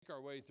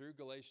our way through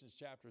Galatians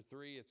chapter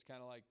 3. It's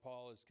kind of like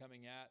Paul is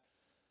coming at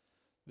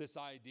this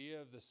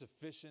idea of the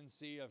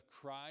sufficiency of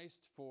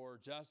Christ for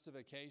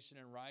justification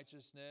and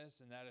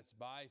righteousness, and that it's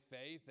by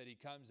faith, that he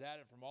comes at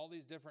it from all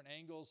these different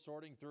angles,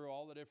 sorting through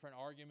all the different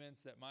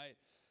arguments that might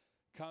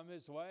come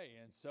his way.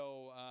 And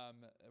so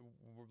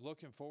we're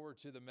looking forward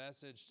to the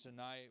message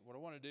tonight. What I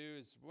want to do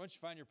is, once you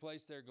find your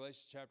place there,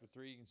 Galatians chapter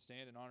 3, you can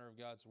stand in honor of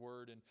God's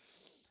word. And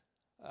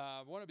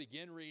I want to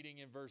begin reading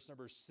in verse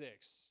number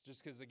 6,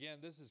 just because, again,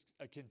 this is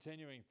a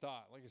continuing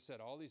thought. Like I said,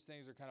 all these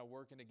things are kind of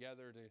working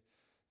together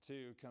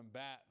to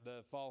combat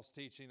the false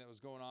teaching that was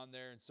going on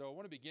there. And so I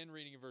want to begin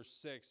reading in verse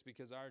 6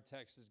 because our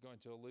text is going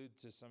to allude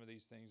to some of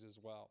these things as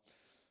well.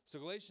 So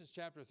Galatians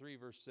chapter 3,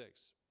 verse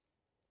 6.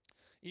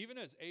 Even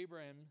as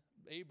Abraham,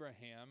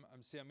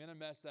 I'm going to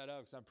mess that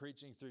up because I'm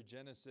preaching through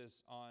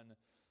Genesis on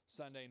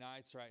Sunday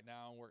nights right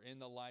now, and we're in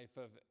the life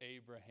of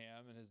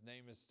Abraham, and his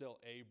name is still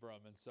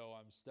Abram. And so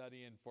I'm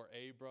studying for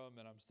Abram,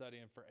 and I'm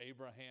studying for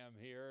Abraham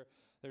here.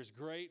 There's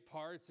great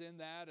parts in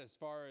that as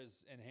far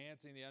as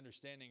enhancing the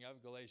understanding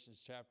of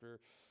Galatians chapter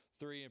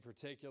 3 in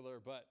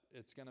particular, but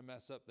it's going to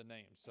mess up the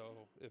name.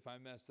 So if I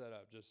mess that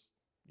up, just,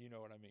 you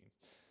know what I mean.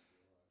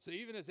 So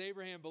even as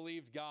Abraham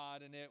believed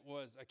God, and it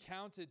was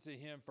accounted to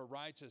him for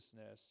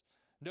righteousness,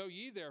 know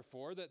ye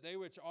therefore that they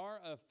which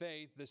are of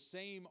faith, the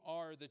same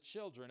are the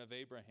children of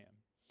Abraham.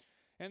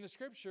 And the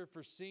scripture,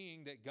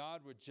 foreseeing that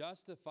God would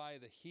justify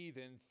the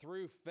heathen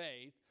through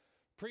faith,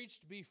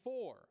 preached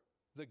before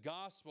the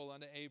gospel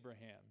unto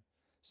Abraham,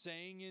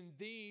 saying, in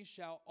thee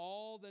shall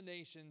all the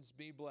nations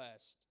be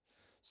blessed.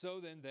 So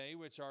then they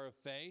which are of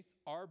faith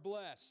are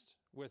blessed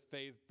with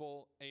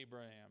faithful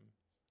Abraham.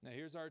 Now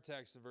here's our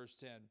text in verse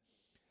 10.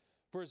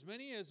 For as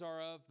many as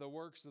are of the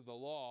works of the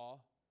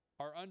law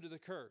are under the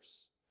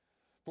curse.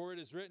 For it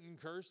is written,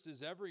 cursed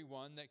is every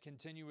one that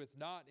continueth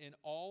not in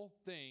all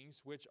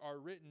things which are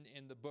written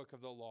in the book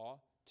of the law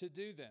to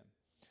do them.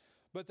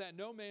 But that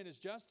no man is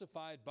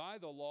justified by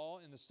the law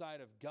in the sight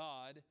of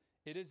God,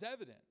 it is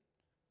evident.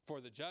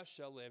 For the just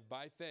shall live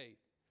by faith.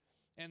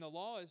 And the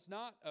law is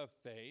not of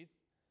faith,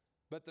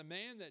 but the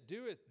man that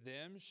doeth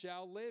them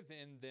shall live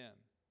in them.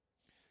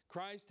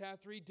 Christ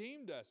hath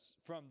redeemed us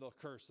from the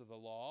curse of the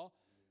law,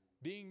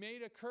 being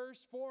made a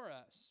curse for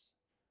us.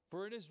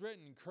 For it is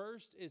written,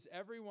 cursed is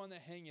every one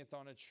that hangeth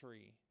on a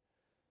tree,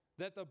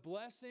 that the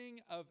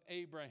blessing of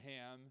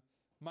Abraham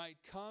might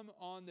come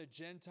on the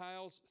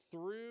Gentiles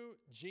through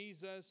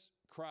Jesus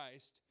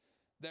Christ,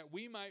 that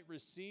we might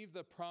receive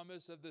the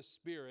promise of the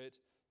Spirit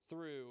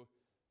through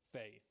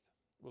faith.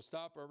 We'll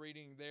stop our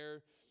reading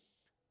there.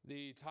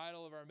 The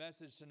title of our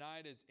message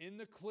tonight is In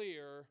the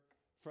Clear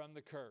from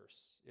the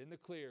Curse. In the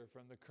Clear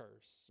from the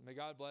Curse. May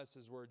God bless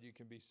His word. You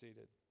can be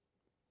seated.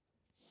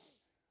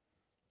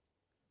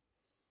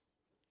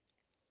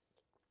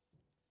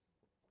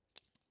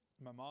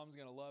 My mom's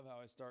going to love how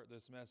I start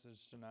this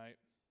message tonight.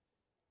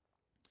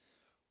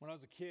 When I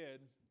was a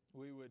kid,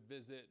 we would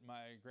visit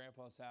my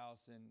grandpa's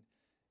house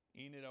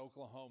in Enid,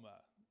 Oklahoma.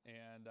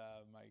 And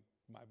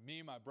me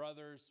and my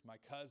brothers, my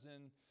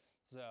cousin,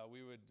 so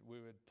we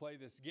would play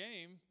this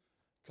game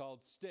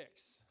called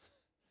Sticks.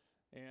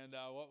 And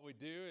what we'd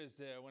do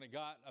is when it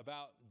got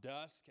about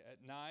dusk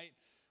at night,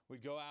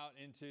 we'd go out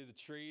into the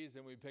trees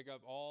and we'd pick up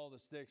all the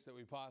sticks that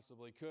we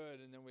possibly could.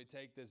 And then we'd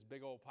take this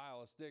big old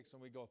pile of sticks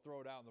and we'd go throw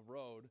it out in the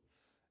road.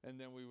 And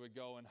then we would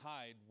go and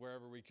hide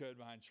wherever we could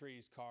behind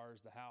trees,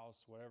 cars, the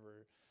house,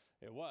 whatever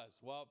it was.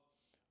 Well,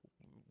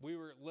 we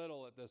were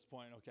little at this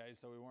point, okay,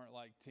 so we weren't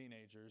like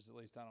teenagers. At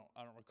least I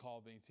don't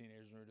recall being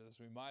teenagers when we were doing this.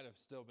 We might have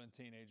still been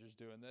teenagers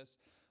doing this.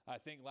 I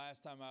think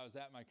last time I was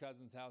at my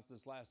cousin's house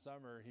this last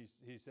summer,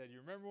 he said, you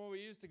remember when we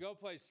used to go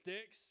play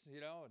Sticks? You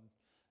know, and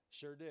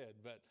sure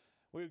did. But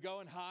we would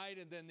go and hide,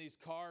 and then these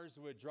cars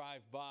would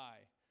drive by,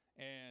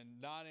 and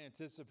not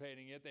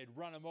anticipating it, they'd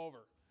run them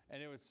over.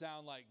 And it would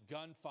sound like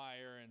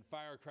gunfire and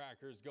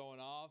firecrackers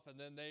going off. And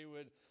then they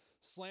would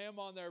slam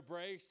on their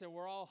brakes, and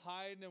we're all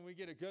hiding, and we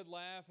get a good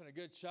laugh and a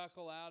good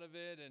chuckle out of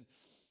it.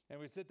 And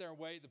we sit there and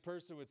wait. The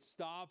person would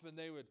stop, and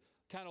they would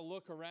kind of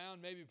look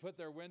around, maybe put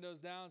their windows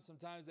down.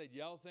 Sometimes they'd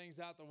yell things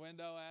out the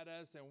window at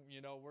us. And,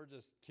 you know, we're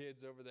just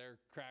kids over there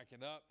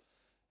cracking up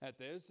at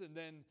this. And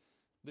then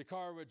the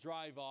car would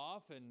drive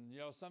off, and, you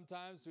know,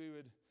 sometimes we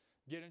would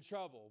get in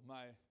trouble.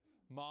 My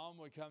mom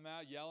would come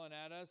out yelling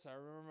at us. I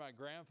remember my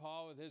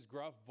grandpa with his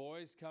gruff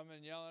voice coming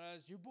and yelling at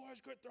us, you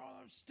boys quit throwing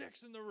them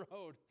sticks in the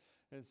road.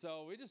 And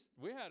so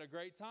we had a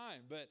great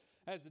time. But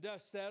as the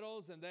dust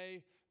settles and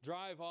they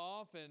drive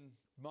off and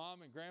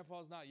mom and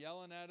grandpa's not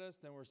yelling at us,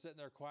 then we're sitting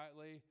there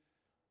quietly.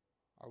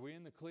 Are we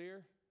in the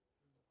clear?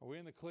 Are we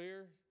in the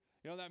clear?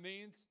 You know what that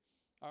means?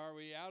 Are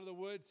we out of the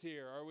woods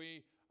here? Are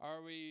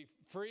we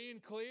free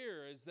and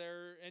clear? Is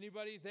there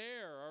anybody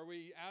there? Are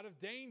we out of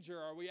danger?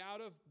 Are we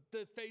out of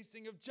the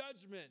facing of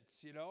judgment?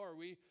 You know, are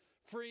we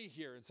free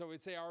here? And so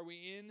we'd say, are we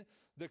in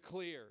the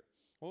clear?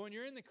 Well, when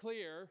you're in the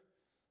clear,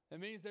 it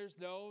means there's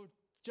no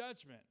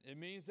judgment. It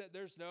means that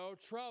there's no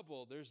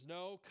trouble. There's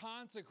no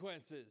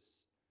consequences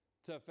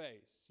to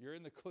face. You're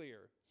in the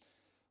clear.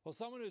 Well,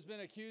 someone who's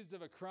been accused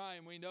of a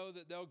crime, we know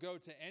that they'll go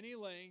to any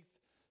length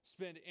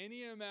spend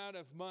any amount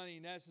of money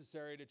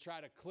necessary to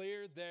try to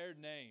clear their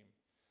name.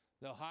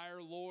 They'll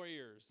hire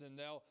lawyers, and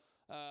they'll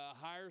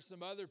hire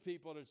some other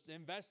people,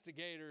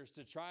 investigators,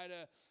 to try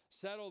to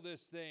settle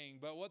this thing.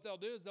 But what they'll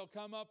do is they can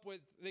come up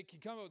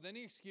with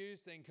any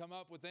excuse, they can come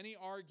up with any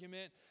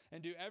argument,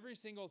 and do every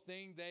single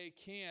thing they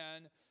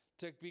can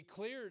to be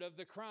cleared of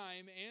the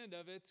crime and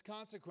of its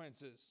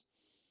consequences.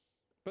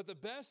 But the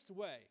best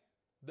way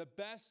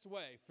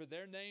for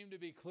their name to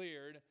be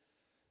cleared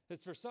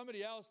is for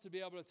somebody else to be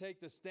able to take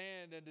the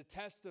stand and to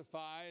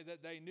testify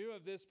that they knew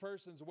of this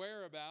person's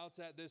whereabouts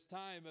at this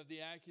time of the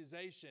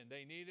accusation.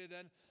 They needed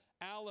an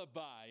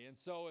alibi. And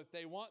so if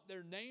they want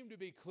their name to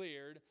be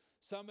cleared,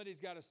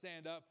 somebody's got to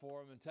stand up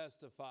for them and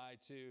testify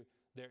to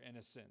their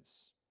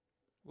innocence.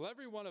 Well,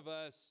 every one of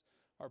us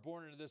are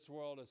born into this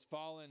world as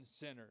fallen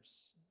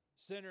sinners.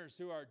 Sinners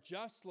who are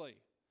justly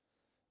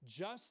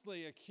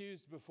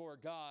accused before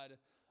God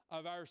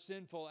of our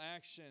sinful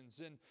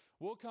actions. And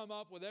we'll come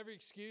up with every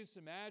excuse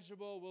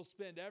imaginable. We'll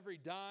spend every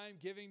dime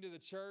giving to the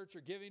church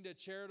or giving to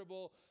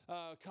charitable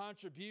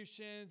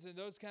contributions and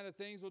those kind of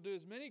things. We'll do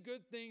as many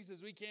good things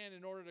as we can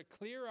in order to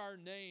clear our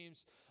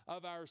names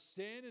of our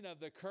sin and of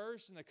the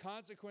curse and the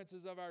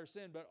consequences of our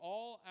sin. But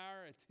all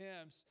our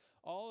attempts,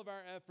 all of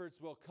our efforts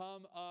will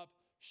come up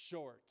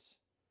short.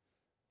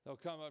 They'll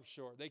come up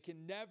short. They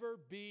can never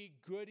be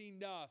good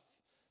enough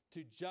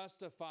to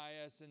justify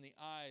us in the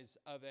eyes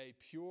of a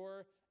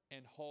pure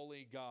and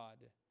holy God.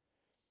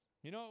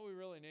 You know what we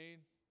really need?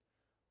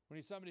 We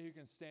need somebody who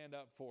can stand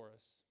up for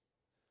us.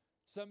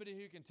 Somebody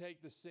who can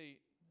take the seat.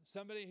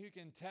 Somebody who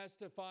can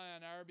testify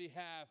on our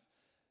behalf,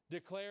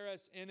 declare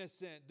us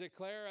innocent,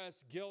 declare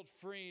us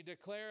guilt-free,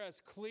 declare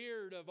us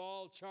cleared of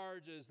all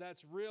charges.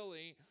 That's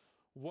really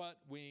what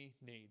we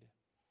need.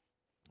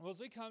 Well, as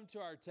we come to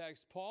our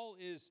text, Paul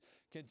is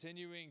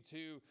continuing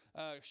to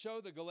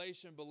show the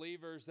Galatian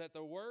believers that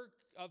the work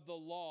of the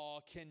law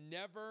can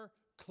never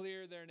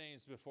clear their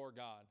names before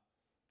God.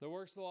 The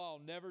works of the law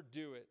will never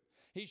do it.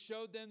 He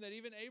showed them that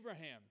even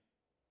Abraham,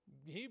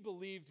 he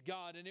believed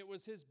God, and it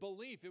was his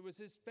belief, it was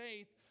his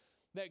faith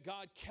that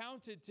God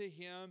counted to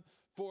him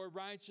for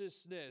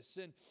righteousness.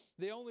 And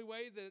the only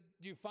way that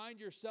you find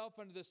yourself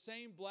under the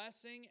same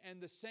blessing and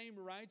the same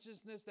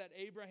righteousness that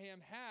Abraham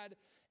had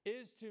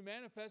is to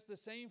manifest the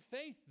same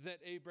faith that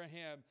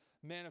Abraham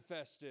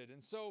manifested.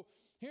 And so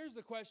here's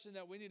the question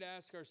that we need to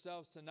ask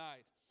ourselves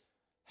tonight.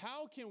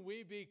 How can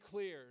we be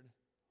cleared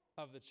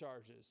of the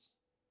charges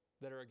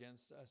that are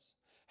against us?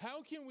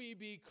 How can we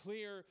be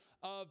clear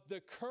of the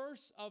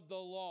curse of the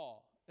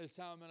law, is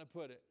how I'm going to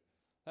put it.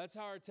 That's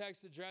how our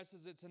text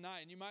addresses it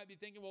tonight. And you might be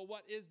thinking, well,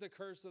 what is the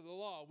curse of the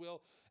law?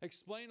 We'll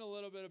explain a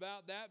little bit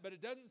about that, but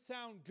it doesn't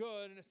sound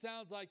good, and it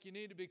sounds like you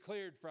need to be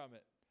cleared from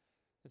it.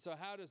 And so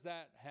how does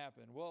that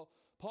happen? Well,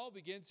 Paul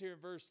begins here in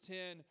verse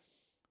 10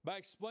 by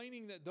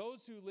explaining that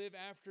those who live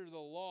after the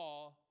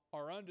law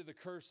are under the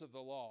curse of the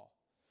law.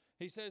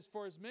 He says,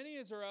 for as many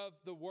as are of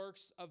the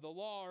works of the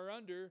law are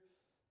under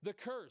the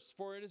curse.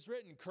 For it is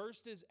written,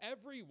 cursed is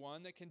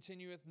everyone that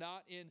continueth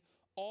not in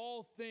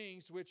all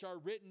things which are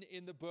written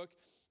in the book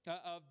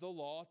of the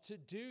law to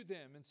do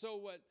them. And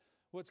so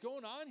what's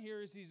going on here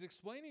is he's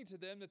explaining to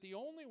them that the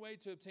only way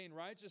to obtain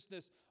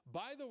righteousness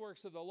by the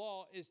works of the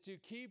law is to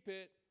keep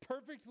it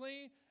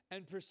perfectly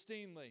and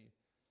pristinely,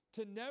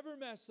 to never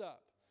mess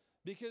up.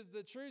 Because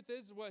the truth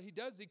is, what he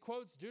does, he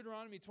quotes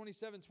Deuteronomy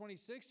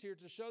 27:26 here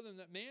to show them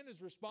that man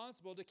is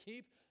responsible to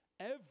keep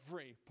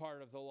every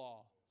part of the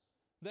law.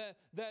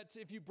 That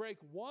if you break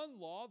one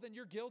law, then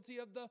you're guilty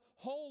of the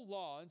whole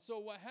law. And so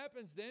what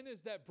happens then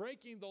is that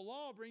breaking the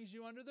law brings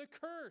you under the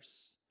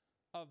curse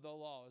of the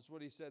law, is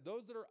what he said.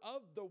 Those that are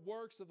of the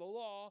works of the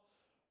law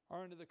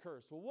are under the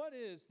curse. Well, what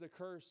is the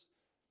curse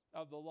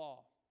of the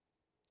law?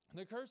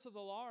 The curse of the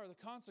law are the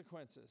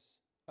consequences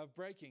of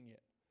breaking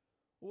it.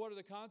 What are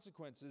the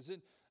consequences?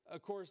 And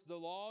of course, the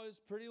law is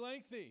pretty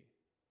lengthy.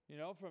 You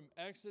know, from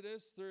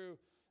Exodus through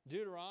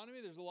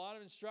Deuteronomy, there's a lot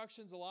of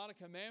instructions, a lot of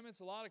commandments,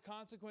 a lot of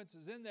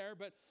consequences in there.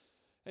 But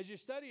as you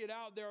study it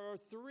out, there are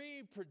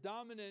three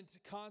predominant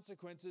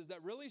consequences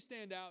that really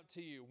stand out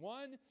to you.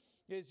 One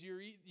is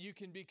you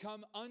can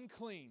become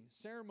unclean,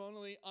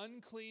 ceremonially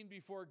unclean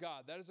before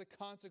God. That is a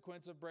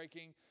consequence of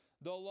breaking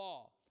the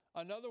law.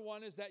 Another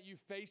one is that you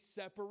face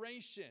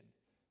separation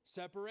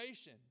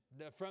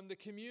from the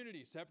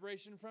community,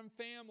 separation from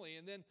family.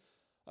 And then,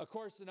 of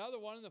course, another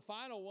one, and the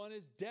final one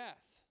is death.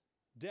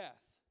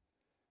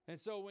 And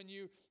so when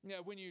you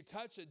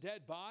touch a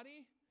dead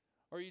body,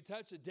 or you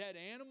touch a dead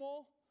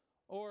animal,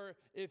 or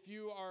if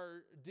you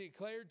are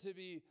declared to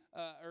be,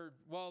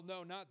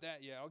 not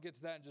that yet. I'll get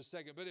to that in just a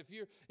second. But if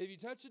you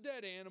touch a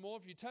dead animal,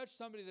 if you touch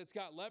somebody that's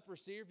got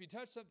leprosy, or if you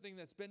touch something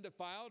that's been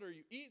defiled, or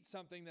you eat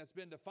something that's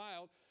been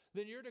defiled,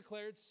 then you're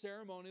declared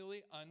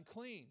ceremonially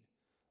unclean.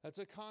 That's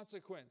a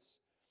consequence.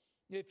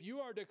 If you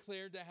are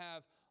declared to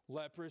have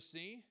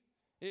leprosy,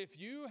 if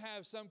you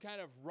have some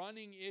kind of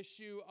running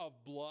issue of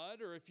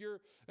blood, or if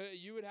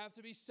you would have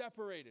to be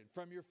separated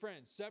from your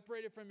friends,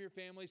 separated from your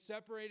family,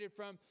 separated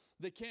from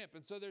the camp.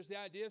 And so there's the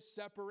idea of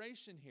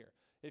separation here.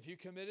 If you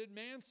committed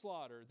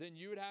manslaughter, then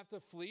you would have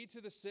to flee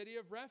to the city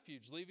of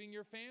refuge, leaving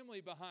your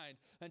family behind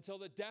until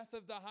the death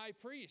of the high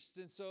priest,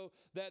 and so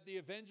that the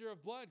avenger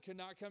of blood could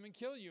not come and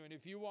kill you. And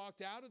if you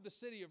walked out of the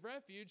city of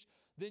refuge,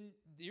 then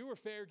you were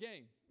fair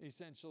game,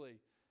 essentially.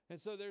 And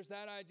so there's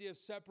that idea of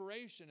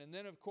separation. And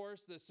then, of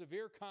course, the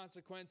severe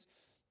consequence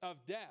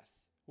of death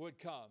would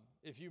come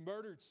if you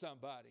murdered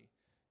somebody,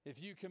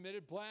 if you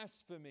committed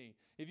blasphemy,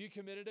 if you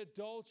committed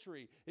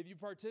adultery, if you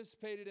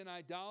participated in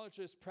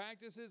idolatrous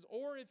practices,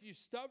 or if you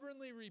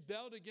stubbornly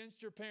rebelled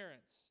against your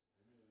parents.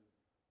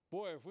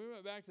 Boy, if we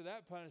went back to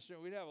that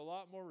punishment, we'd have a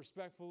lot more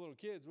respectful little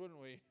kids,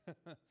 wouldn't we?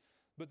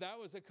 But that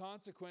was a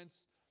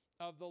consequence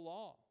of the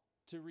law,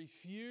 to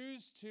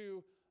refuse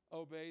to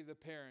obey the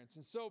parents.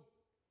 And so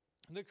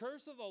the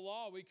curse of the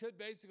law, we could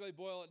basically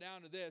boil it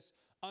down to this: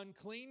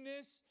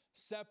 uncleanness,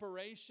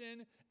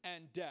 separation,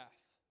 and death.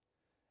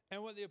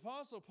 And what the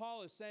Apostle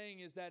Paul is saying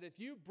is that if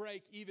you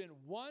break even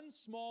one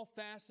small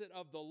facet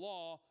of the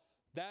law,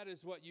 that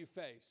is what you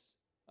face: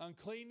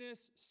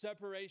 uncleanness,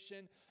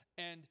 separation,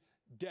 and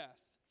death.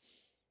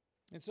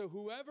 And so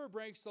whoever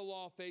breaks the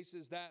law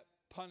faces that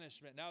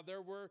punishment. Now,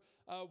 there were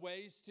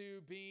ways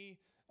to be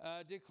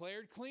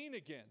declared clean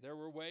again. There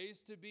were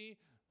ways to be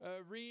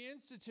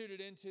reinstituted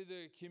into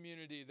the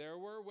community. There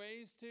were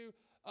ways to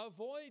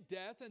avoid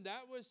death, and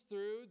that was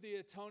through the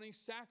atoning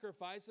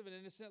sacrifice of an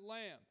innocent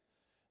lamb.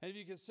 And if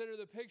you consider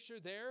the picture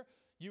there,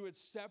 you would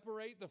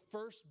separate the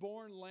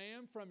firstborn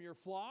lamb from your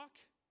flock.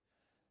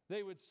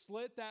 They would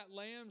slit that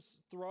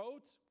lamb's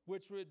throat,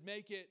 which would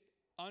make it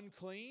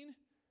unclean,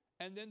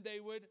 and then they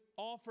would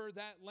offer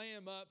that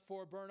lamb up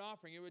for a burnt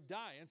offering. It would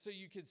die. And so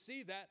you could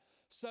see that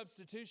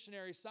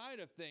substitutionary side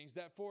of things,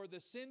 that for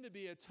the sin to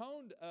be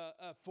atoned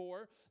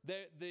for,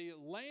 the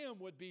lamb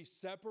would be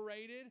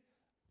separated,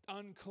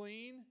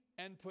 unclean,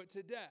 and put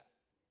to death.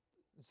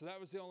 And so that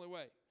was the only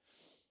way.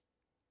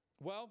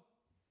 Well,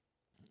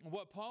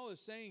 what Paul is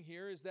saying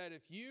here is that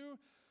if you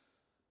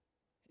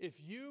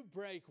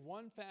break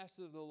one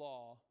facet of the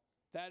law,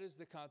 that is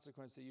the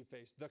consequence that you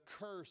face, the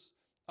curse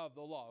of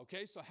the law.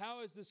 Okay, so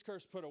how is this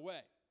curse put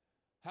away?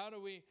 How do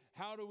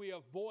we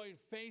avoid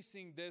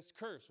facing this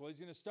curse? Well, he's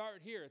going to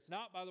start here. It's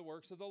not by the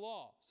works of the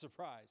law.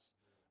 Surprise.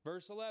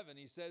 Verse 11,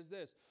 he says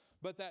this: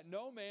 but that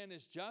no man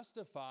is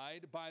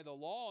justified by the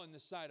law in the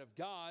sight of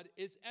God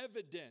is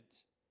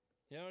evident.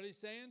 You know what he's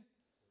saying?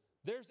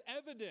 There's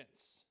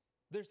evidence.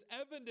 There's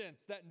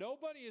evidence that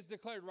nobody is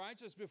declared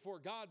righteous before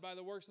God by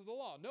the works of the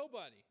law.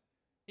 Nobody.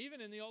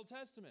 Even in the Old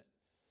Testament.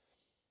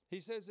 He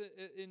says,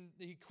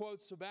 he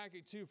quotes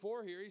Habakkuk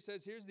 2:4 here. He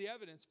says, here's the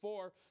evidence: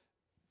 for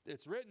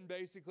it's written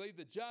basically,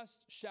 the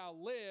just shall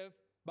live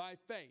by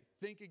faith.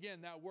 Think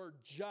again, that word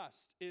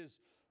just is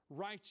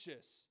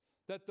righteous.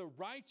 That the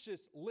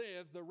righteous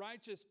live, the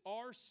righteous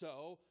are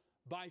so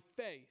by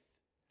faith.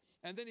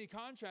 And then he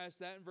contrasts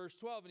that in verse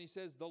 12 and he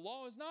says, the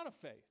law is not of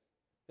faith.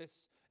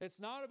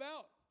 It's not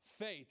about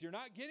faith. You're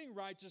not getting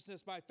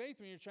righteousness by faith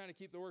when you're trying to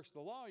keep the works of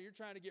the law. You're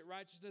trying to get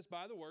righteousness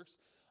by the works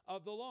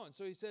of the law. And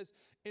so he says,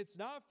 it's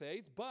not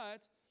faith,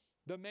 but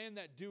the man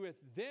that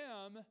doeth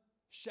them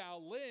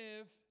shall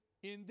live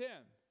in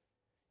them.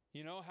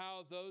 You know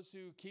how those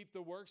who keep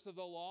the works of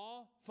the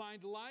law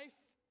find life?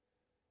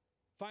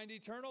 Find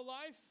eternal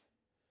life?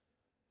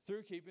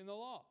 Through keeping the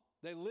law.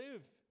 They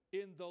live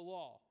in the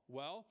law.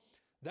 Well,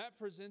 that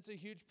presents a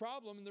huge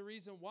problem. And the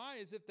reason why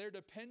is if they're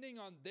depending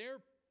on their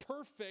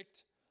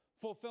perfect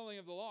fulfilling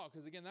of the law.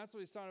 Because again, that's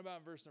what he's talking about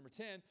in verse number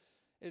 10.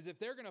 Is if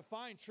they're going to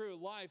find true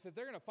life, if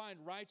they're going to find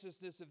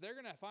righteousness, if they're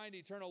going to find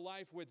eternal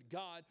life with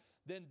God,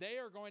 then they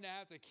are going to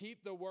have to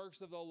keep the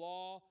works of the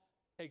law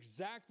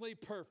exactly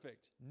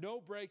perfect.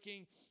 No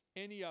breaking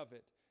any of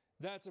it.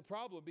 That's a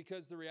problem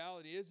because the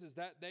reality is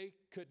that they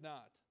could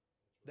not.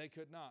 They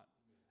could not.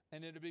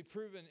 And it'll be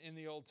proven in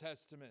the Old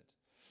Testament.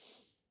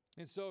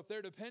 And so if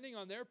they're depending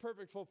on their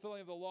perfect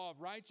fulfilling of the law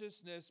of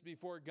righteousness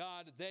before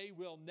God, they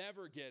will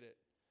never get it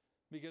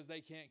because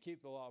they can't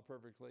keep the law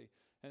perfectly.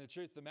 And the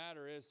truth of the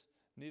matter is,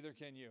 neither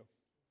can you,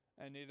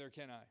 and neither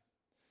can I.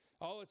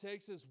 All it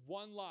takes is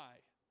one lie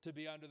to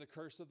be under the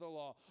curse of the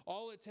law.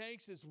 All it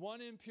takes is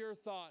one impure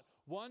thought,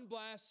 one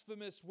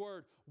blasphemous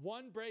word,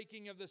 one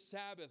breaking of the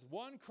Sabbath,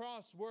 one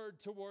cross word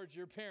towards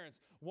your parents,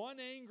 one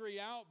angry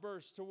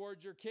outburst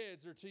towards your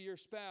kids or to your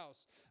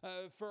spouse.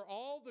 For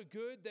all the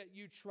good that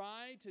you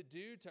try to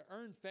do to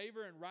earn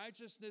favor and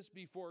righteousness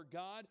before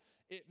God,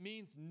 it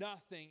means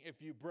nothing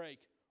if you break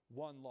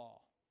one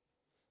law.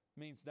 It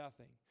means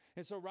nothing.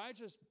 And so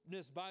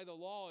righteousness by the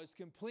law is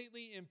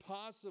completely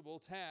impossible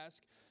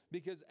task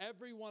because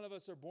every one of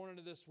us are born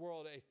into this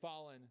world a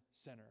fallen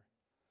sinner.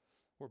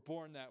 We're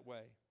born that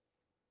way.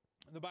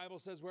 The Bible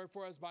says,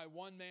 wherefore as by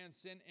one man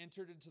sin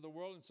entered into the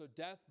world, and so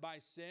death by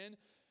sin,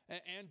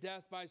 and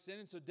death by sin,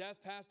 and so death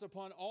passed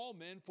upon all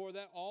men, for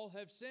that all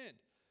have sinned.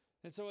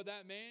 And so what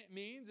that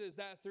means is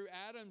that through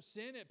Adam's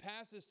sin, it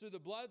passes through the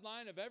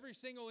bloodline of every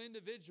single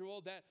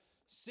individual that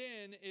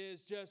sin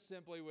is just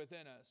simply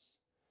within us.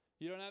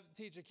 You don't have to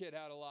teach a kid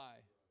how to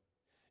lie.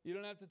 You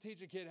don't have to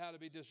teach a kid how to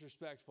be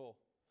disrespectful.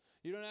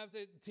 You don't have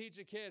to teach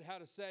a kid how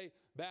to say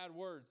bad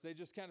words. They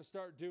just kind of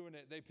start doing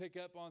it. They pick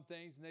up on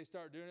things and they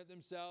start doing it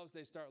themselves.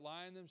 They start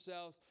lying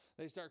themselves.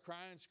 They start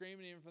crying and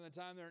screaming even from the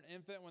time they're an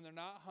infant, when they're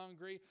not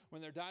hungry,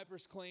 when their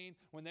diaper's clean,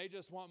 when they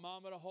just want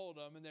mama to hold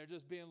them, and they're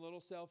just being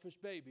little selfish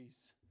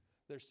babies.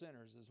 They're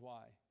sinners is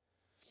why.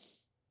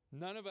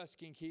 None of us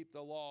can keep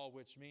the law,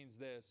 which means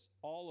this: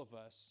 all of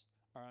us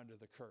are under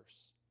the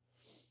curse.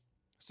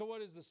 So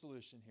what is the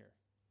solution here?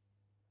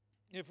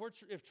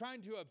 If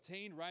trying to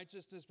obtain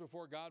righteousness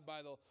before God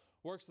by the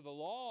works of the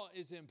law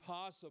is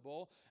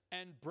impossible,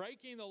 and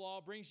breaking the law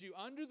brings you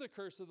under the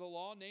curse of the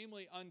law,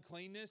 namely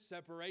uncleanness,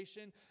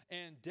 separation,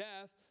 and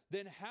death,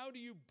 then how do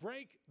you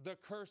break the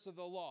curse of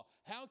the law?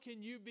 How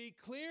can you be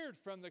cleared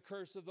from the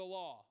curse of the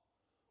law?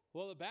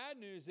 Well, the bad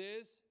news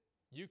is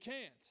you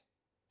can't.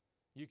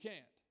 You can't.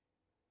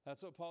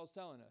 That's what Paul's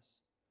telling us.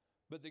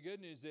 But the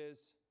good news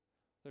is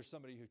there's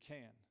somebody who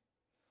can.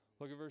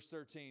 Look at verse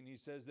 13. He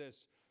says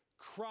this: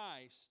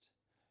 Christ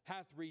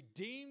hath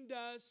redeemed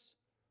us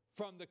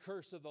from the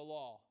curse of the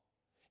law.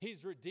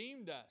 He's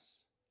redeemed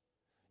us.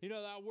 You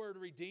know that word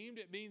redeemed,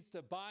 it means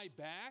to buy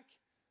back.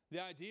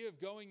 The idea of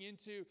going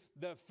into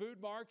the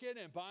food market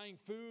and buying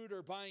food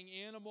or buying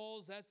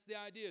animals, that's the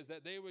idea, is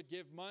that they would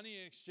give money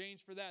in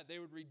exchange for that. They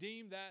would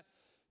redeem that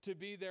to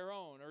be their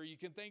own. Or you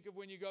can think of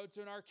when you go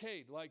to an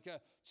arcade like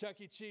Chuck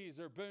E. Cheese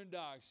or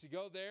Boondocks. You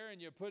go there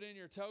and you put in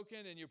your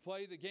token and you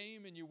play the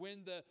game and you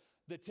win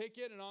the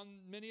ticket, and on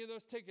many of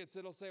those tickets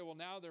it'll say, well,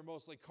 now they're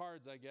mostly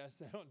cards, I guess.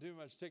 They don't do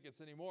much tickets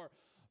anymore.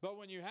 But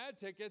when you had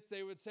tickets,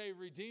 they would say,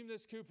 redeem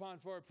this coupon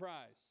for a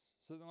prize.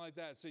 Something like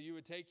that. So you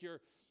would take your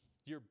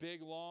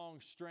big long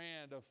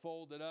strand of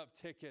folded up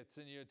tickets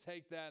and you would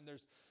take that, and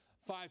there's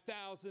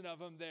 5,000 of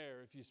them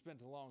there if you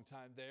spent a long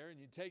time there. And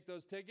you'd take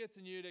those tickets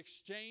and you'd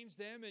exchange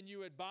them and you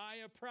would buy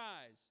a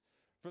prize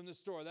from the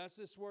store. That's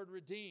this word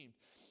redeemed.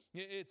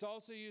 It's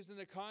also used in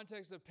the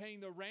context of paying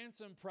the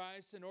ransom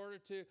price in order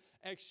to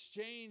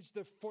exchange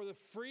for the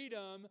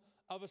freedom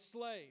of a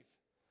slave.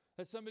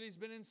 That somebody's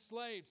been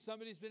enslaved,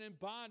 somebody's been in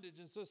bondage,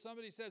 and so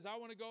somebody says, I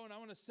want to go and I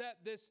want to set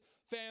this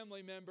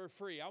family member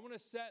free. I want to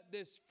set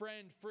this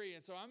friend free,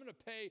 and so I'm going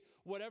to pay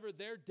whatever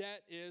their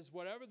debt is,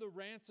 whatever the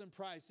ransom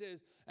price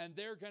is, and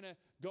they're going to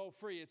go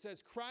free. It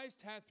says,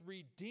 Christ hath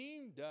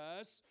redeemed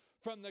us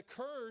from the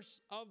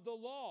curse of the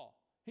law.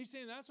 He's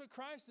saying that's what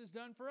Christ has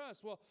done for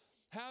us. Well,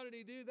 how did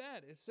he do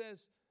that? It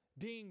says,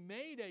 being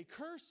made a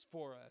curse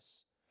for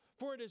us.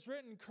 For it is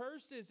written,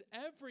 cursed is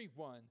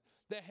everyone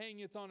that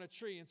hangeth on a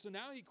tree. And so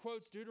now he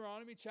quotes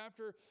Deuteronomy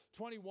chapter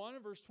 21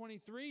 and verse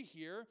 23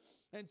 here,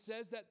 and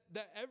says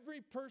that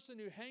every person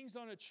who hangs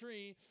on a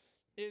tree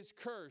is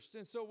cursed.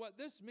 And so what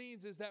this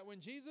means is that when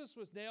Jesus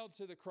was nailed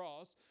to the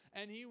cross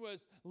and he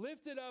was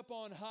lifted up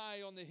on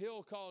high on the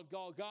hill called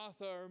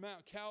Golgotha or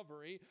Mount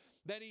Calvary,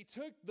 that he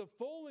took the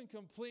full and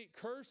complete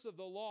curse of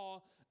the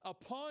law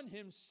upon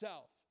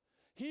himself.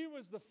 He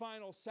was the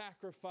final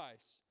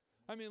sacrifice.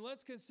 I mean,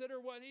 let's consider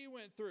what he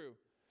went through.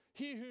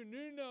 He who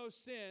knew no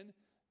sin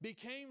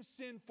became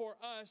sin for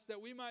us,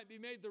 that we might be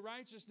made the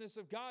righteousness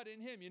of God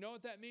in him. You know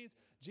what that means?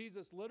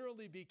 Jesus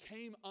literally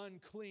became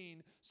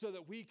unclean so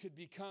that we could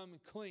become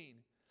clean.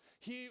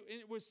 He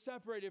was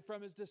separated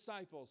from his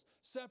disciples,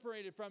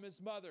 separated from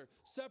his mother,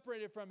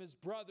 separated from his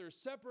brothers,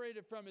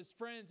 separated from his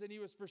friends, and he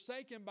was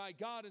forsaken by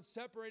God and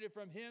separated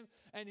from him,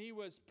 and he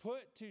was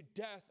put to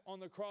death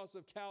on the cross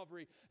of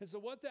Calvary. And so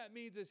what that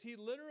means is he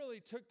literally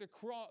took the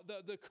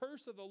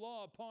curse of the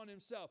law upon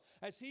himself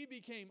as he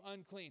became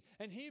unclean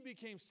and he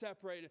became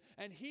separated,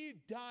 and he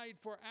died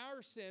for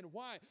our sin.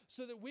 Why?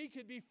 So that we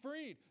could be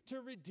freed, to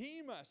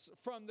redeem us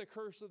from the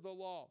curse of the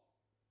law.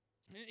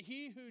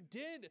 He who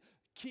did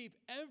keep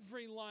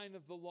every line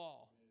of the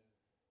law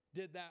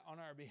did that on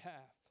our behalf.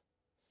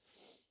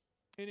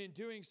 And in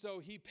doing so,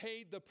 he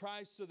paid the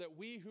price so that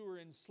we who were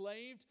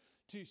enslaved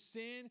to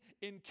sin,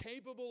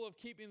 incapable of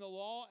keeping the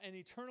law, and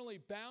eternally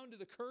bound to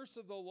the curse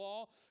of the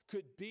law,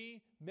 could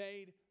be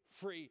made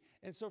free.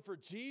 And so for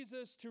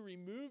Jesus to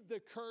remove the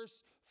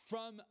curse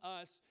from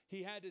us,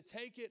 he had to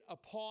take it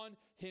upon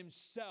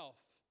himself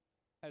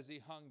as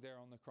he hung there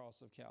on the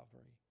cross of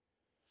Calvary.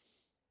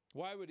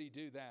 Why would he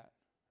do that?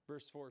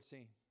 Verse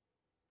 14.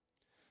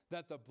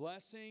 That the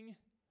blessing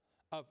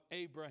of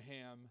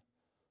Abraham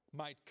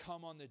might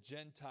come on the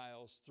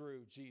Gentiles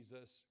through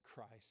Jesus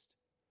Christ.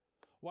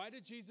 Why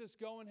did Jesus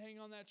go and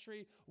hang on that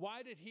tree?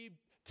 Why did he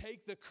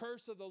take the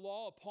curse of the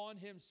law upon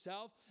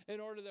himself in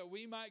order that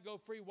we might go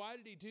free? Why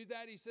did he do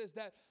that? He says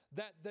that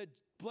the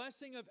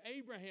blessing of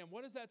Abraham,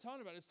 what is that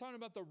talking about? It's talking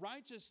about the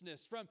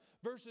righteousness from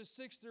verses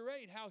 6 through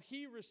 8, how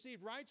he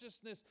received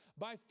righteousness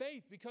by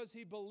faith because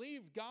he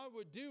believed God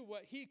would do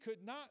what he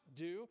could not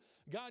do.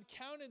 God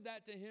counted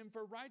that to him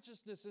for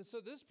righteousness. And so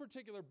this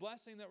particular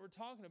blessing that we're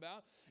talking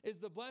about is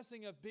the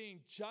blessing of being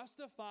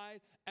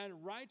justified and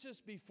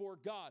righteous before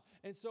God.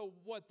 And so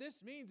what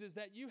this means is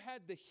that you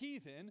had the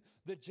heathen,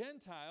 the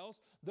Gentiles,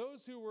 Gentiles,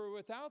 those who were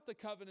without the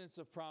covenants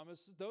of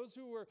promises, those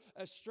who were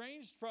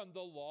estranged from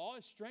the law,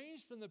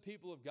 estranged from the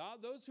people of God,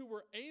 those who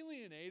were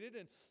alienated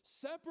and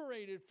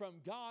separated from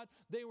God.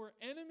 They were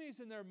enemies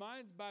in their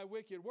minds by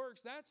wicked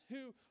works. That's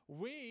who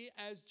we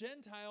as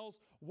Gentiles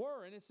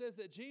were. And it says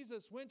that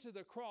Jesus went to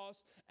the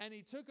cross and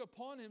he took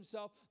upon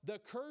himself the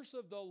curse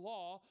of the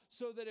law,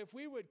 so that if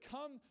we would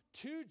come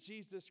to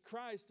Jesus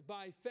Christ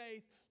by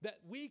faith, that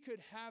we could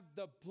have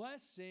the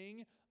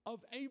blessing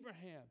of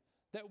Abraham,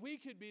 that we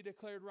could be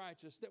declared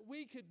righteous, that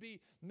we could be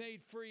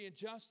made free and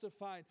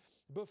justified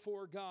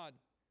before God.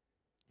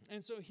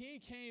 And so he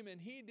came and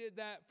he did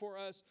that for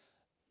us,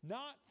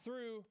 not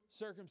through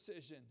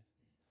circumcision,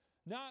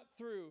 not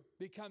through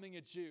becoming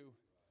a Jew,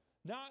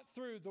 not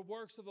through the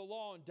works of the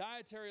law and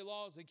dietary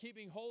laws and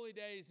keeping holy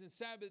days and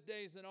Sabbath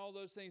days and all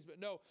those things. But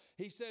no,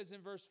 he says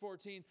in verse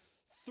 14,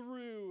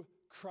 through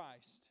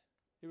Christ.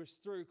 It was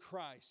through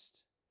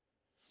Christ.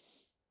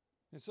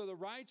 And so the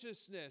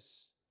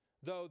righteousness,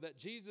 though, that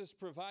Jesus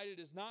provided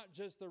is not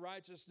just the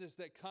righteousness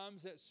that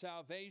comes at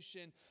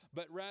salvation,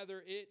 but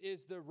rather it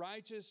is the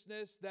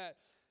righteousness that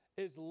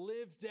is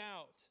lived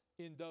out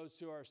in those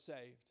who are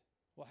saved.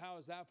 Well, how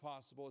is that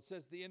possible? It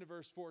says at the end of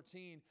verse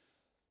 14,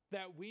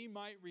 that we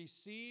might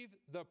receive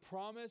the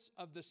promise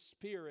of the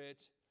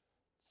Spirit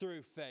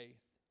through faith.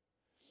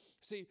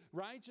 See,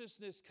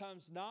 righteousness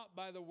comes not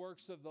by the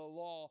works of the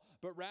law,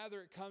 but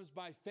rather it comes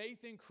by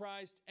faith in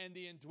Christ and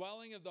the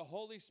indwelling of the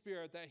Holy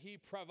Spirit that he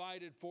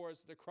provided for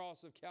us at the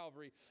cross of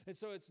Calvary. And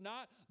so it's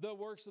not the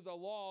works of the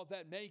law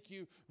that make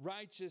you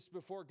righteous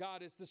before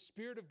God. It's the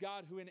Spirit of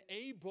God who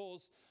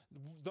enables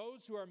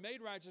those who are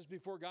made righteous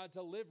before God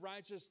to live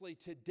righteously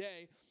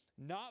today,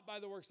 not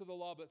by the works of the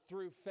law, but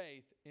through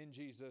faith in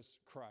Jesus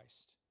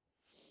Christ.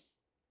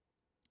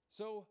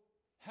 So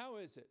how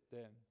is it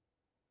then?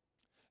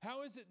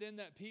 How is it then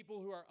that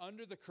people who are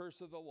under the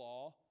curse of the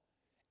law,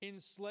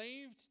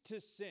 enslaved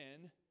to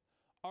sin,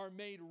 are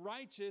made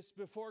righteous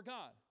before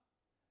God?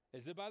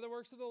 Is it by the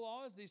works of the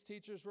law, as these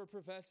teachers were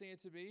professing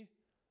it to be?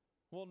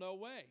 Well, no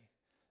way.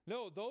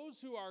 No, those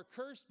who are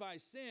cursed by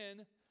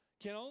sin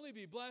can only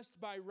be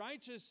blessed by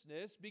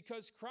righteousness,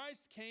 because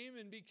Christ came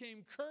and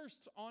became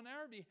cursed on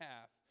our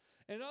behalf.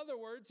 In other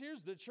words,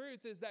 here's the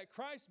truth, is that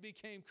Christ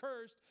became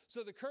cursed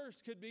so the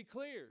curse could be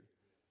cleared.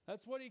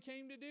 That's what he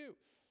came to do.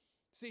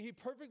 See, he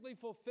perfectly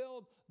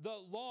fulfilled the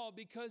law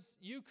because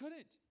you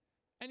couldn't.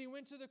 And he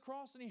went to the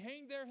cross and he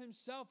hanged there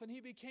himself, and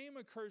he became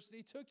a curse, and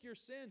he took your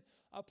sin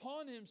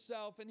upon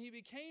himself, and he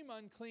became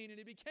unclean, and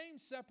he became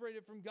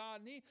separated from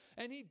God,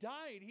 and he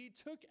died. He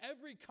took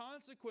every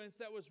consequence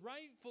that was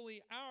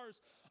rightfully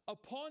ours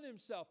upon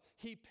himself.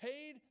 He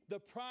paid the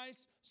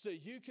price so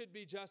you could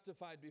be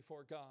justified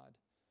before God.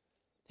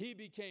 He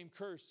became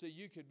cursed so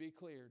you could be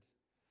cleared.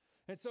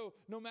 And so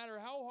no matter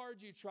how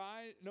hard you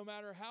try, no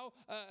matter how,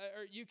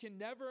 you can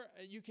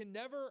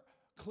never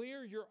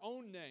clear your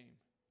own name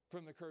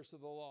from the curse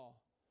of the law.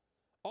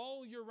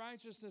 All your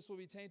righteousness will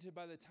be tainted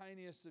by the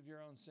tiniest of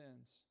your own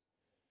sins.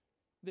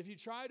 If you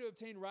try to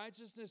obtain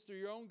righteousness through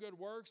your own good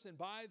works and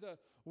by the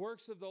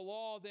works of the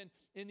law, then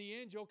in the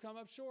end you'll come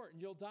up short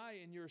and you'll die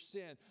in your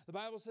sin. The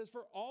Bible says,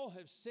 for all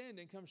have sinned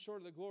and come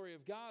short of the glory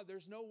of God.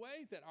 There's no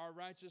way that our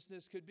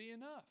righteousness could be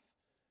enough.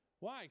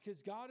 Why?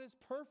 Because God is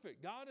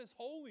perfect. God is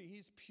holy.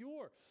 He's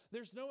pure.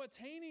 There's no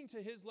attaining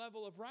to his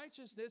level of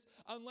righteousness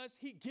unless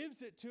he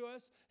gives it to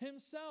us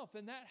himself.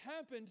 And that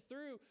happened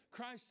through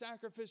Christ's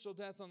sacrificial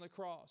death on the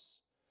cross.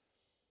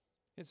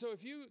 And so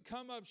if you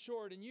come up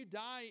short and you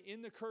die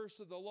in the curse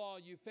of the law,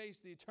 you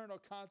face the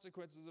eternal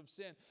consequences of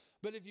sin.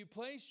 But if you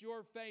place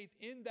your faith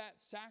in that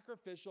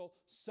sacrificial,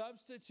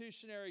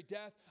 substitutionary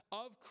death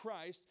of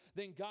Christ,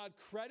 then God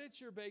credits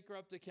your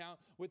bankrupt account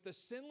with the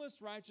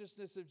sinless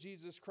righteousness of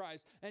Jesus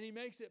Christ. And he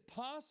makes it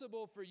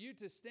possible for you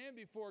to stand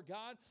before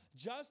God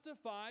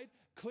justified,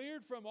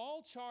 cleared from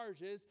all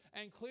charges,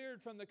 and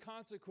cleared from the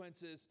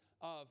consequences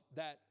of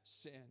that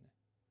sin.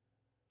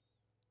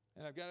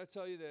 And I've got to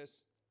tell you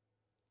this,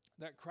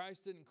 that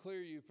Christ didn't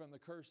clear you from the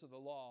curse of the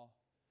law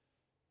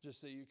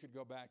just so you could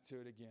go back to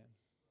it again.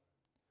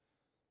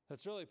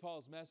 That's really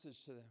Paul's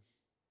message to them.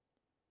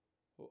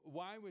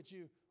 Why would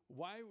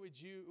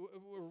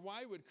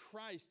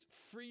Christ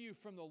free you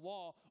from the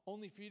law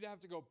only for you to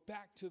have to go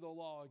back to the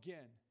law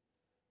again?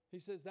 He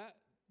says that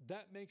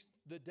makes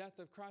the death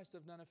of Christ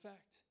of none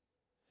effect.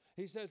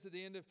 He says at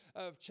the end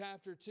of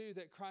chapter 2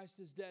 that Christ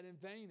is dead in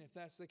vain, if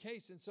that's the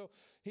case. And so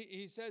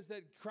he says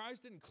that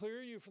Christ didn't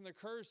clear you from the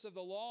curse of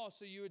the law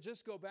so you would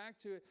just go back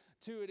to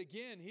it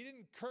again. He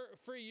didn't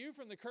free you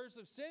from the curse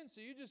of sin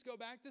so you just go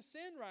back to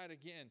sin right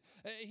again.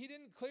 He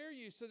didn't clear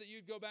you so that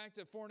you'd go back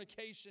to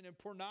fornication and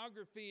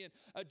pornography and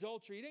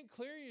adultery. He didn't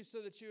clear you so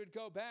that you would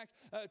go back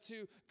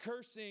to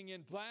cursing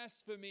and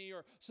blasphemy,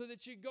 or so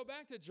that you'd go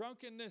back to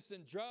drunkenness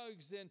and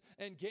drugs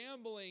and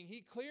gambling.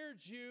 He cleared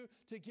you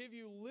to give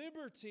you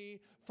liberty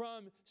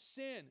from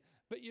sin.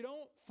 But you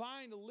don't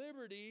find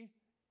liberty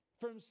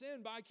from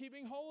sin by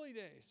keeping holy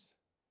days.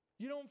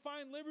 You don't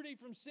find liberty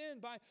from sin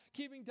by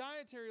keeping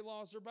dietary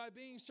laws or by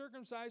being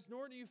circumcised,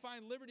 nor do you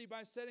find liberty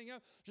by setting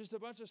up just a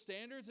bunch of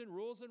standards and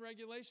rules and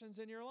regulations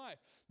in your life.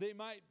 They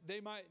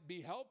might be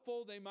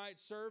helpful, they might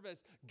serve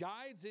as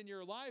guides in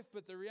your life,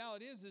 but the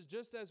reality is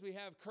just as we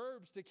have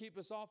curbs to keep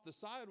us off the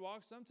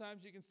sidewalk,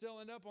 sometimes you can still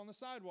end up on the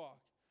sidewalk.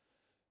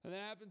 And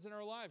that happens in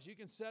our lives. You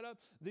can set up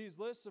these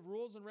lists of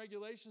rules and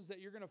regulations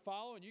that you're going to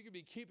follow, and you can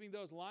be keeping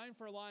those line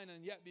for line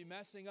and yet be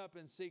messing up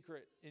in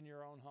secret in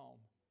your own home.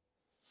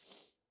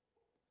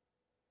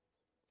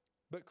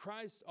 But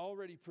Christ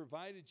already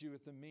provided you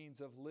with the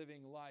means of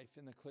living life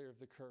in the clear of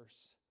the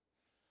curse.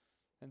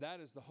 And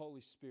that is the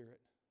Holy Spirit.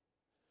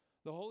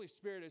 The Holy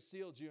Spirit has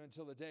sealed you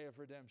until the day of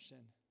redemption.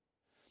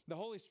 The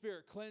Holy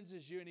Spirit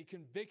cleanses you and He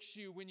convicts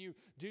you when you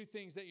do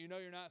things that you know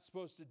you're not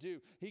supposed to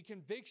do. He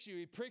convicts you.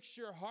 He pricks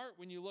your heart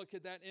when you look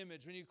at that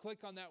image, when you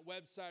click on that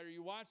website or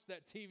you watch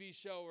that TV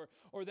show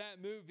or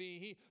that movie.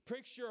 He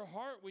pricks your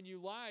heart when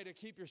you lie to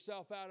keep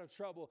yourself out of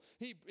trouble.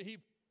 He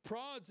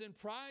prods and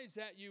pries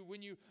at you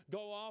when you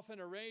go off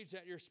in a rage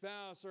at your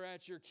spouse or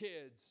at your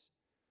kids.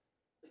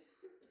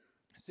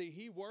 See,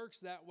 He works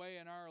that way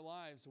in our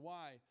lives.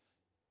 Why?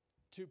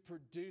 To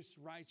produce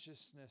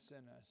righteousness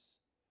in us.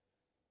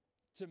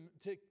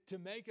 To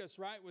make us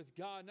right with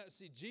God.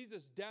 See,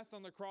 Jesus' death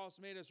on the cross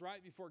made us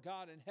right before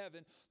God in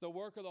heaven. The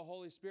work of the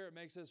Holy Spirit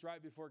makes us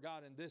right before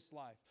God in this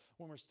life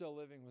when we're still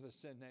living with a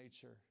sin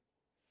nature.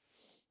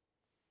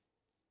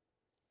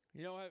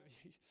 You know,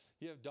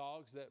 you have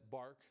dogs that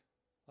bark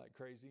like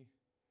crazy.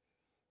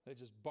 They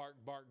just bark,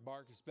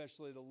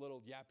 especially the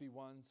little yappy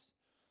ones.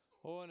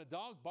 Well, when a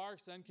dog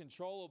barks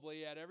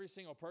uncontrollably at every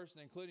single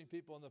person, including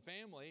people in the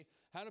family,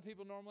 how do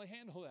people normally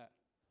handle that?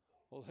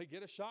 Well, they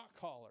get a shot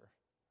collar.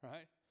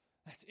 Right?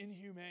 That's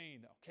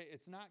inhumane. Okay,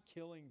 it's not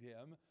killing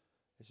them.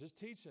 It's just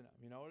teaching them.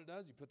 You know what it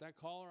does? You put that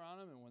collar on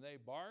them, and when they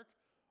bark,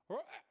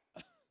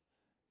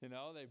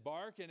 they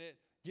bark, and it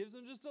gives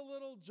them just a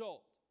little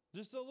jolt,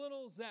 just a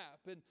little zap,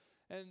 and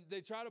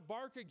they try to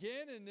bark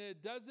again, and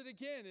it does it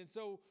again. And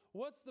so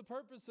what's the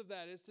purpose of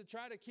that? Is to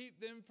try to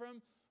keep them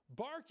from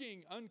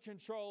barking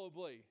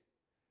uncontrollably.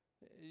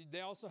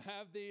 They also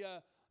have the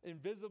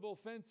invisible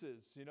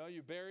fences. You know,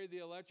 you bury the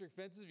electric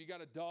fences. If you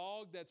got a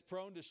dog that's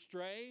prone to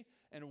stray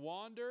and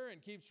wander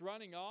and keeps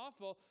running off,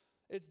 well,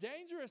 it's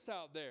dangerous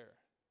out there.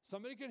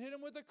 Somebody could hit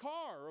him with a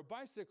car or a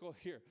bicycle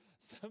here.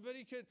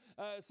 Somebody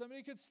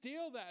could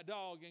steal that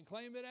dog and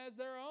claim it as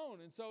their own.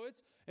 And so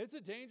it's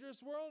a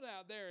dangerous world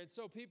out there. And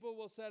so people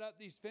will set up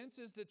these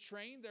fences to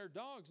train their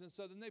dogs. And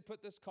so then they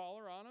put this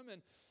collar on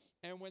them,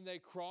 and when they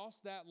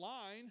cross that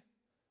line,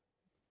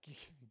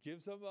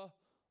 gives them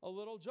a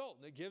little jolt.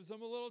 And it gives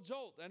them a little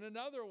jolt and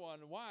another one.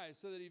 Why?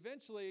 So that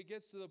eventually it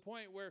gets to the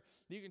point where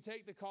you can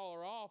take the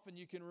collar off and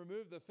you can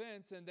remove the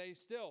fence and they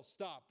still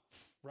stop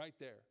right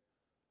there.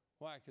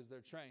 Why? Because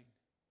they're trained.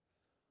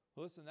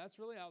 Listen, that's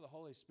really how the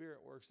Holy Spirit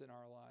works in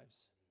our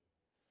lives.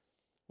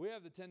 We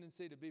have the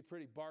tendency to be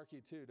pretty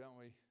barky too, don't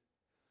we?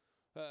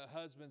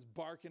 Husbands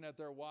barking at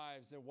their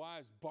wives, and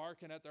wives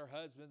barking at their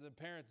husbands, and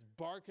parents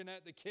barking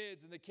at the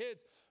kids, and the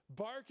kids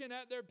barking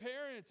at their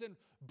parents, and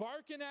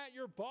barking at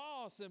your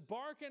boss, and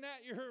barking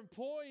at your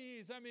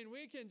employees. I mean,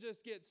 we can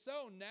just get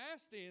so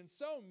nasty and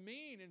so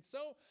mean and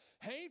so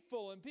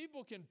hateful, and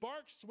people can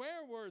bark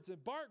swear words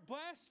and bark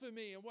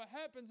blasphemy. And what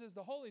happens is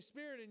the Holy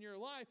Spirit in your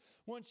life,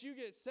 once you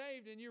get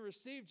saved and you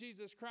receive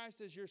Jesus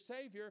Christ as your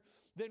Savior,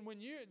 then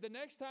the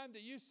next time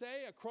that you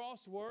say a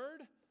cross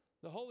word,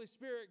 the Holy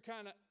Spirit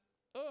kind of,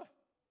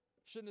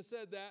 shouldn't have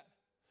said that.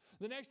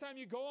 The next time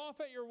you go off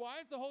at your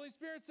wife, the Holy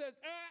Spirit says,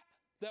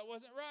 that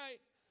wasn't right.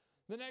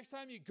 The next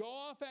time you go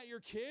off at your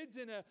kids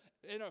in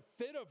a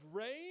fit of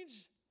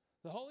rage,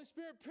 the Holy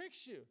Spirit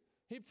pricks you.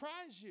 He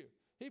pries you.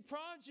 He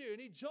prods you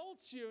and He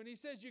jolts you and He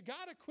says, you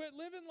got to quit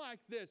living like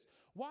this.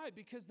 Why?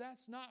 Because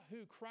that's not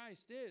who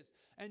Christ is.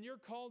 And you're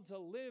called to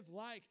live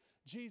like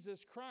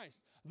Jesus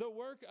Christ. The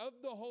work of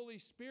the Holy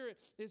Spirit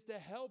is to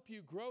help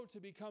you grow to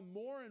become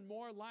more and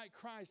more like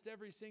Christ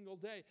every single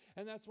day.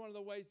 And that's one of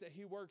the ways that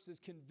He works, is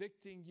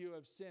convicting you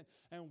of sin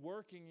and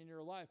working in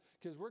your life.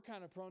 Because we're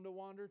kind of prone to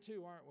wander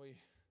too, aren't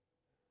we?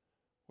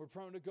 We're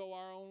prone to go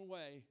our own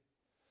way,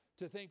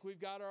 to think we've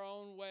got our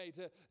own way,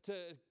 to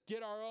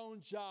get our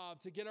own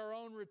job, to get our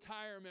own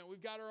retirement.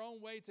 We've got our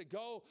own way to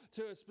go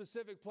to a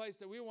specific place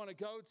that we want to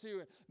go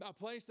to, a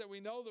place that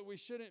we know that we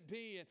shouldn't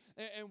be.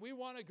 And we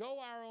want to go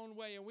our own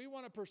way, and we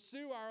want to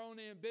pursue our own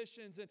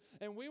ambitions,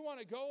 and we want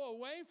to go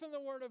away from the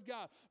Word of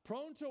God.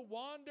 Prone to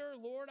wander,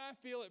 Lord, I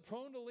feel it.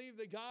 Prone to leave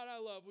the God I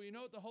love. Well, you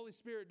know what the Holy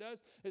Spirit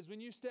does is when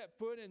you step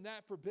foot in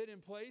that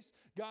forbidden place,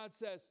 God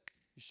says,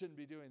 you shouldn't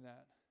be doing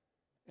that.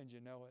 And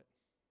you know it.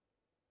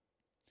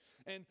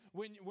 And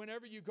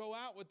whenever you go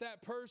out with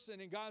that person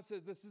and God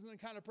says, this isn't the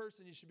kind of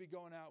person you should be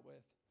going out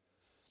with.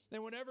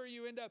 And whenever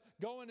you end up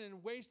going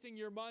and wasting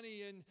your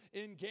money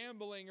in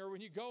gambling, or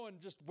when you go and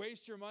just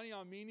waste your money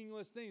on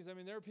meaningless things. I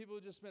mean, there are people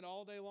who just spend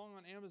all day long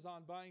on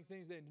Amazon buying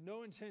things they had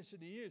no intention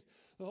to use.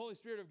 The Holy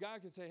Spirit of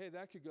God can say, hey,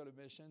 that could go to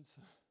missions.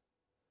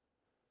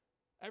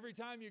 Every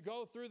time you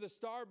go through the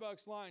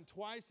Starbucks line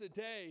twice a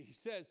day, He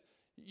says,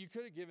 You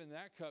could have given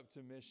that cup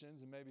to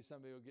missions and maybe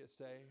somebody will get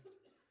saved.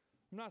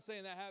 I'm not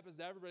saying that happens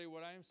to everybody.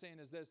 What I am saying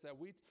is this, that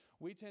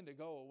we tend to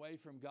go away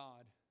from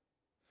God.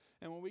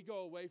 And when we go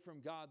away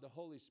from God, the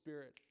Holy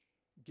Spirit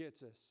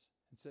gets us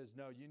and says,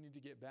 no, you need to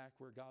get back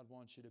where God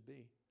wants you to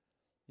be.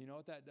 You know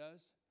what that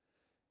does?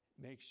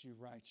 Makes you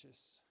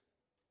righteous.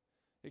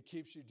 It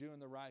keeps you doing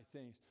the right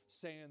things,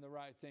 saying the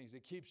right things.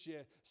 It keeps you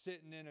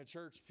sitting in a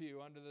church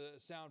pew under the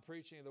sound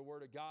preaching of the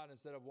Word of God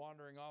instead of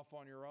wandering off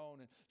on your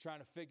own and trying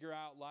to figure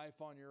out life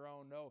on your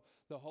own. No,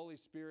 the Holy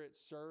Spirit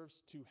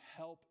serves to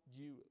help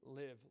you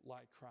live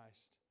like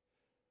Christ.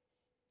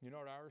 You know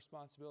what our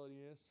responsibility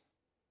is?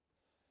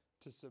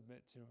 To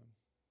submit to Him.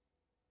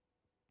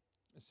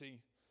 See,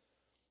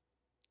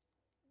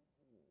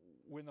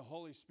 when the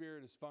Holy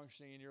Spirit is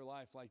functioning in your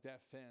life like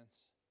that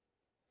fence,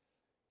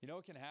 you know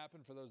what can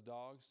happen for those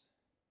dogs?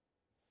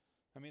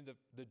 I mean,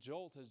 the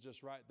jolt is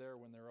just right there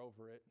when they're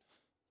over it.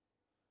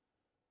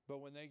 But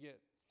when they get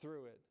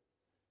through it,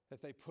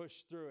 if they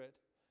push through it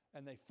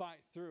and they fight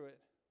through it,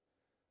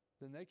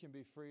 then they can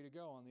be free to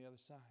go on the other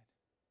side.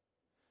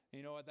 And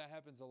you know what? That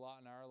happens a lot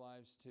in our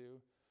lives too.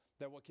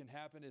 That what can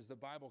happen is the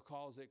Bible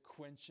calls it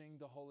quenching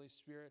the Holy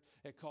Spirit.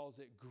 It calls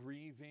it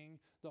grieving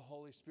the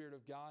Holy Spirit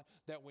of God.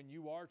 That when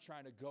you are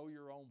trying to go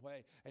your own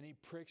way and He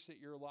pricks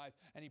at your life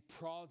and He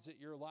prods at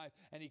your life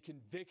and He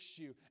convicts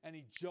you and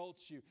He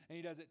jolts you and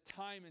He does it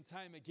time and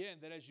time again,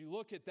 that as you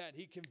look at that,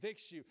 He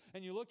convicts you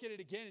and you look at it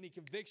again and He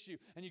convicts you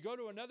and you go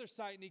to another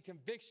site and He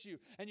convicts you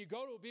and you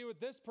go to be with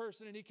this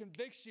person and He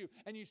convicts you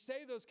and you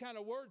say those kind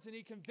of words and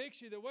He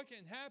convicts you, that what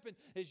can happen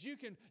is you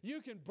can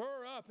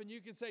burr up and you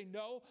can say,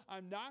 no,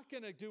 I'm not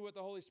going to do what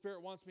the Holy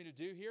Spirit wants me to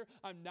do here.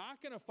 I'm not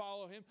going to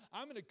follow Him.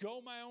 I'm going to go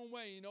my own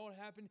way. You know what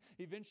happened?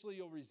 Eventually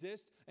you'll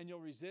resist and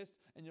you'll resist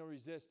and you'll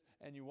resist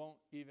and you won't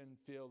even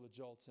feel the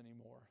jolts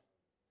anymore.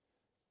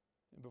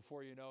 And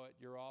before you know it,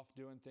 you're off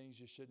doing things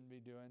you shouldn't be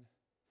doing,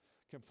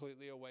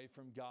 completely away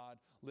from God,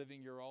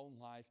 living your own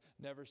life,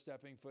 never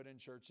stepping foot in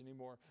church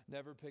anymore,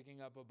 never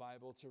picking up a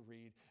Bible to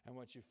read. And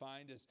what you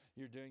find is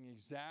you're doing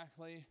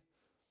exactly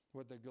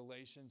what the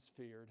Galatians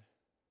feared,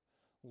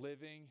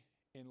 living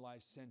in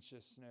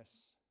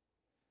licentiousness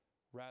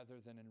rather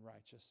than in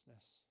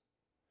righteousness.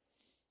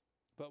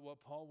 But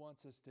what Paul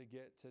wants us to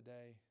get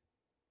today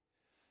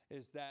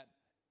is that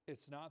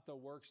it's not the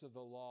works of the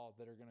law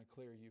that are going to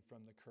clear you from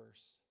the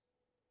curse.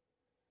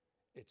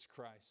 It's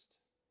Christ.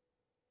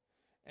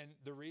 And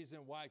the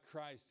reason why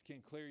Christ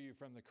can clear you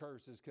from the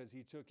curse is because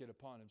He took it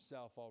upon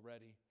Himself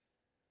already.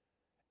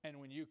 And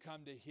when you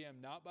come to Him,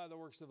 not by the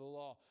works of the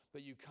law,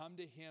 but you come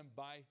to Him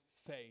by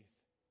faith,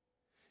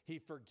 He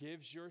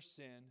forgives your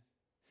sin.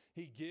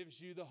 He gives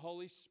you the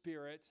Holy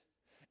Spirit,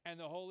 and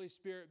the Holy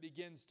Spirit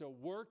begins to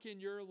work in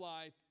your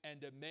life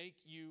and to make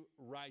you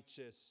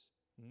righteous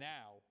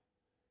now,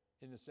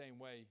 in the same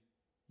way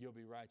you'll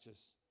be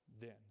righteous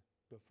then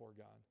before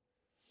God.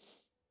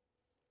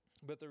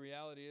 But the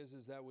reality is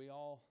that we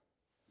all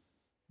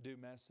do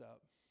mess up.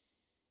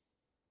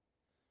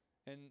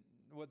 And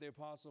what the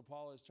Apostle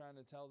Paul is trying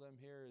to tell them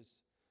here is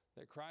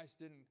that Christ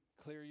didn't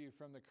clear you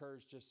from the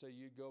curse just so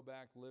you'd go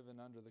back living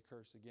under the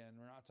curse again.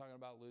 We're not talking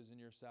about losing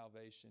your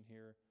salvation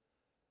here,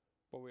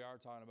 but we are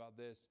talking about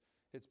this.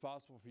 It's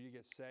possible for you to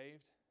get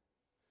saved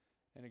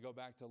and to go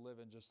back to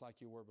living just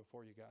like you were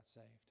before you got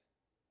saved.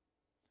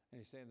 And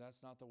he's saying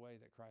that's not the way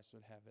that Christ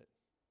would have it.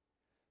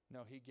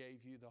 No, He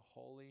gave you the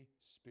Holy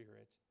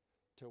Spirit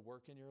to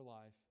work in your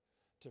life,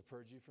 to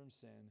purge you from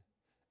sin,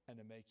 and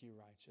to make you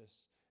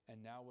righteous.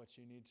 And now what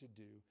you need to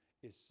do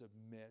is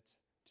submit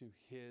to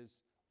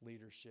His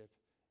leadership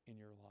in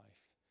your life,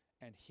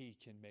 and He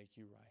can make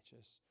you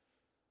righteous.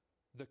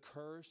 The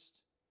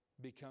cursed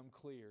become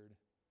cleared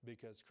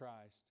because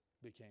Christ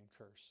became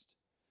cursed.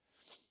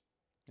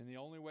 And the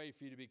only way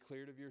for you to be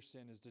cleared of your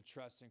sin is to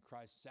trust in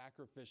Christ's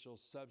sacrificial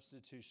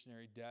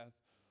substitutionary death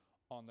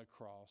on the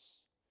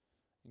cross.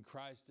 And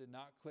Christ did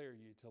not clear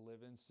you to live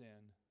in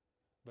sin,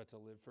 but to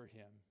live for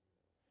Him.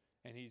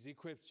 And He's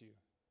equipped you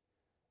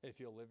if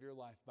you'll live your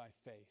life by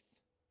faith,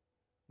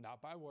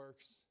 not by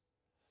works,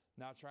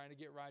 not trying to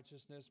get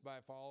righteousness by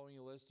following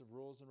a list of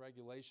rules and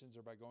regulations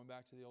or by going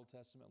back to the Old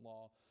Testament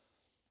law,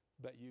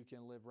 but you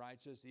can live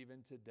righteous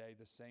even today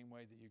the same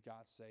way that you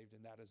got saved,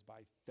 and that is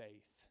by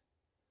faith.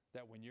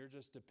 That when you're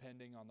just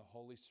depending on the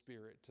Holy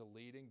Spirit to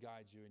lead and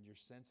guide you, and you're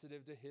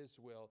sensitive to His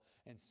will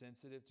and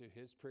sensitive to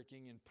His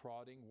pricking and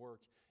prodding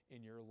work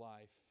in your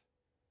life,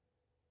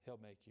 He'll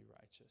make you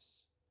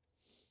righteous.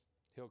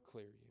 He'll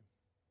clear you.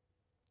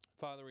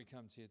 Father, we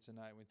come to You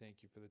tonight. We thank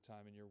You for the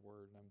time in Your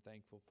word, and I'm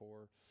thankful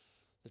for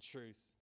the truth